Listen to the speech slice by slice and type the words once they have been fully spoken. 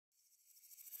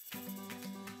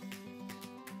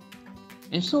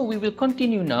And so we will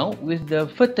continue now with the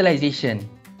fertilization,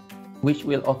 which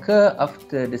will occur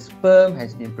after the sperm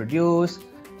has been produced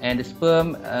and the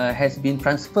sperm has been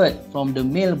transferred from the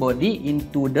male body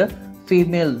into the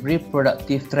female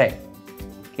reproductive tract.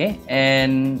 Okay,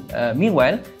 and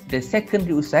meanwhile, the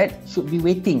secondary oocyte should be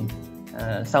waiting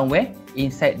somewhere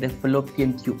inside the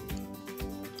fallopian tube.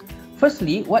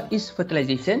 Firstly, what is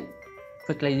fertilization?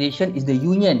 Fertilization is the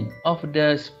union of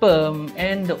the sperm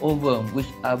and the ovum, which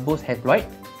are both haploid.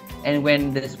 And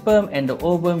when the sperm and the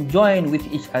ovum join with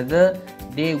each other,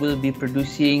 they will be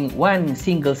producing one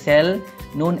single cell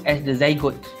known as the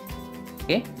zygote.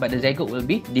 Okay, but the zygote will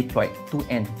be diploid,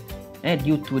 2N,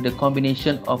 due to the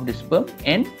combination of the sperm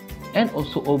and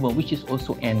also ovum, which is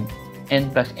also N. N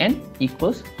plus N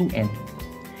equals 2N.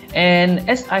 And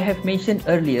as I have mentioned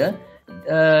earlier,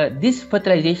 this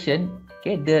fertilization,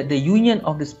 okay, the union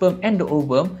of the sperm and the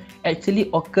ovum actually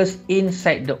occurs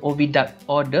inside the oviduct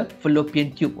or the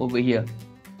fallopian tube over here.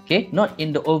 Okay, not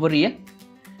in the ovary.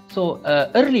 So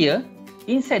earlier,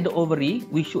 inside the ovary,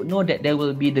 we should know that there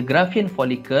will be the Graafian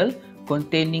follicle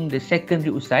containing the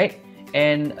secondary oocyte,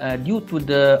 and due to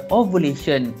the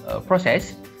ovulation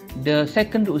process, the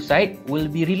secondary oocyte will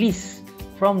be released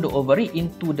from the ovary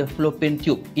into the fallopian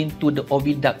tube, into the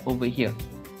oviduct over here.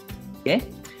 Okay,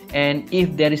 and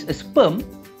if there is a sperm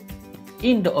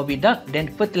in the oviduct,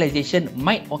 then fertilization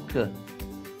might occur.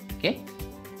 Okay,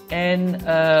 and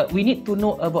we need to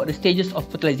know about the stages of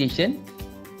fertilization.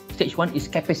 Stage 1 is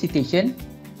capacitation.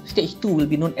 Stage 2 will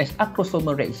be known as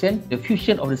acrosomal reaction, the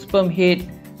fusion of the sperm head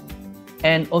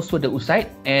and also the oocyte,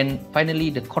 and finally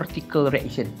the cortical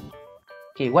reaction.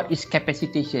 Okay, what is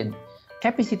capacitation?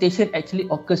 Capacitation actually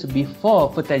occurs before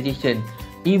fertilization,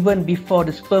 even before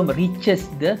the sperm reaches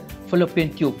the fallopian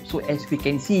tube. So as we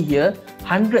can see here,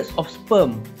 hundreds of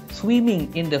sperm swimming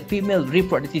in the female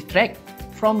reproductive tract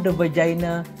from the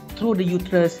vagina through the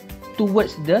uterus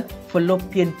towards the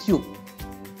fallopian tube.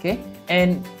 Okay,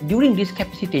 and during this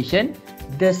capacitation,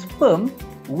 the sperm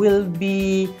will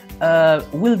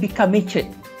become matured,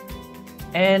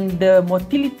 and the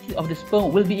motility of the sperm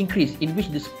will be increased, in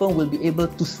which the sperm will be able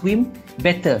to swim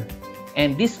better.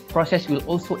 And this process will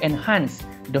also enhance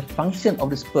the function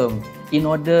of the sperm in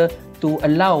order to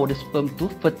allow the sperm to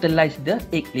fertilize the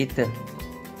egg later.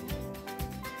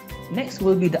 Next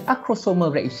will be the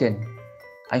acrosomal reaction.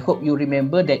 I hope you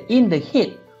remember that in the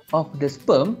head of the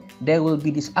sperm, there will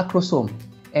be this acrosome.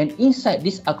 And inside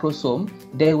this acrosome,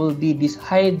 there will be these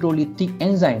hydrolytic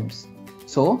enzymes.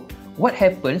 So, what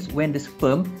happens when the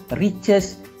sperm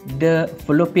reaches the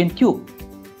fallopian tube?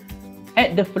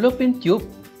 At the fallopian tube,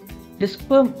 the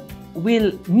sperm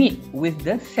will meet with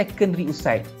the secondary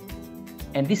oocyte.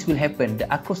 And this will happen, the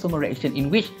acrosomal reaction,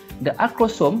 in which the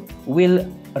acrosome will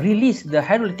release the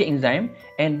hydrolytic enzyme,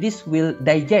 and this will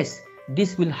digest,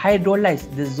 this will hydrolyze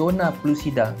the zona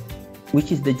pellucida,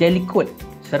 which is the jelly coat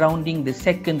surrounding the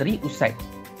secondary oocyte.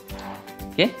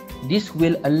 Okay, this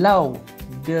will allow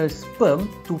the sperm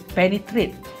to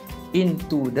penetrate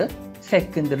into the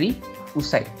secondary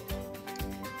oocyte.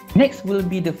 Next will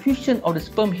be the fusion of the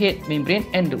sperm head membrane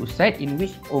and the oocyte, in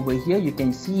which over here you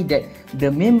can see that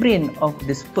the membrane of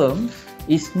the sperm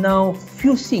is now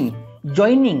fusing,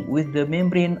 joining with the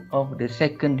membrane of the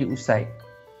secondary oocyte.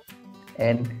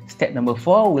 And step number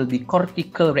 4 will be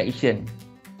cortical reaction.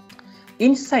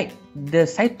 Inside the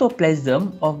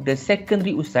cytoplasm of the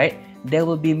secondary oocyte, there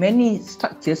will be many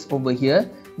structures over here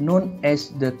known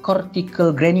as the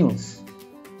cortical granules.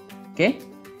 Okay,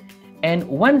 and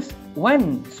when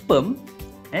one sperm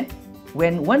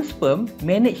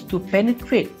managed to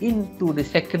penetrate into the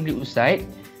secondary oocyte,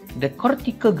 the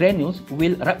cortical granules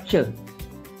will rupture.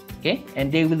 Okay,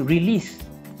 and they will release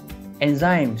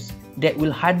enzymes that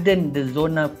will harden the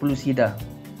zona pellucida.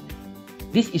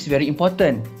 This is very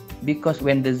important because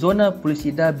when the zona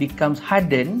pellucida becomes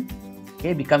hardened,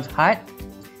 okay, becomes hard,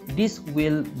 this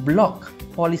will block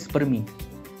polyspermy.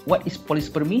 What is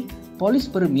polyspermy?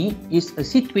 Polyspermy is a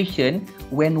situation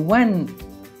when one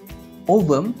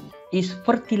ovum is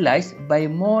fertilized by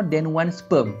more than one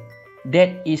sperm.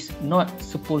 That is not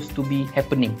supposed to be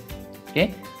happening.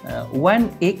 Okay,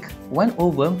 one egg, one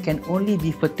ovum can only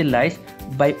be fertilized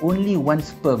by only one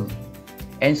sperm,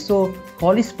 and so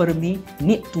polyspermy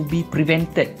need to be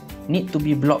prevented, need to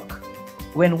be blocked.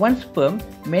 When one sperm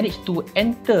managed to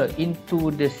enter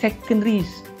into the secondary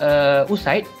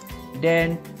oocyte,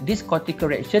 then this cortical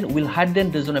reaction will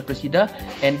harden the zona pellucida,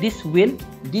 and this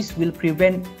will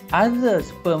prevent other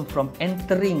sperm from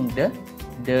entering the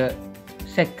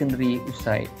secondary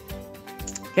oocyte.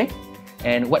 Okay,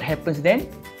 and what happens then?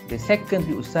 The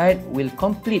secondary oocyte will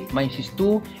complete meiosis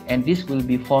II, and this will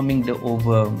be forming the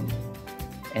ovum.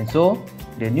 And so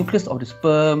the nucleus of the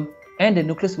sperm and the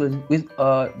nucleus the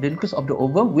nucleus of the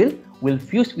ovum will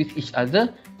fuse with each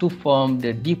other to form the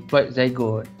diploid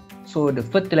zygote. So the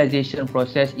fertilization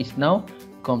process is now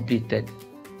completed.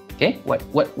 Okay, what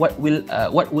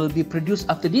will be produced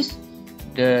after this?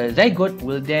 The zygote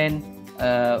will then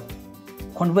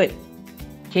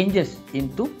changes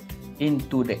into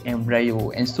the embryo,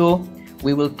 and so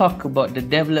we will talk about the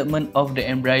development of the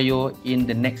embryo in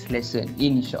the next lesson,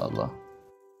 inshallah.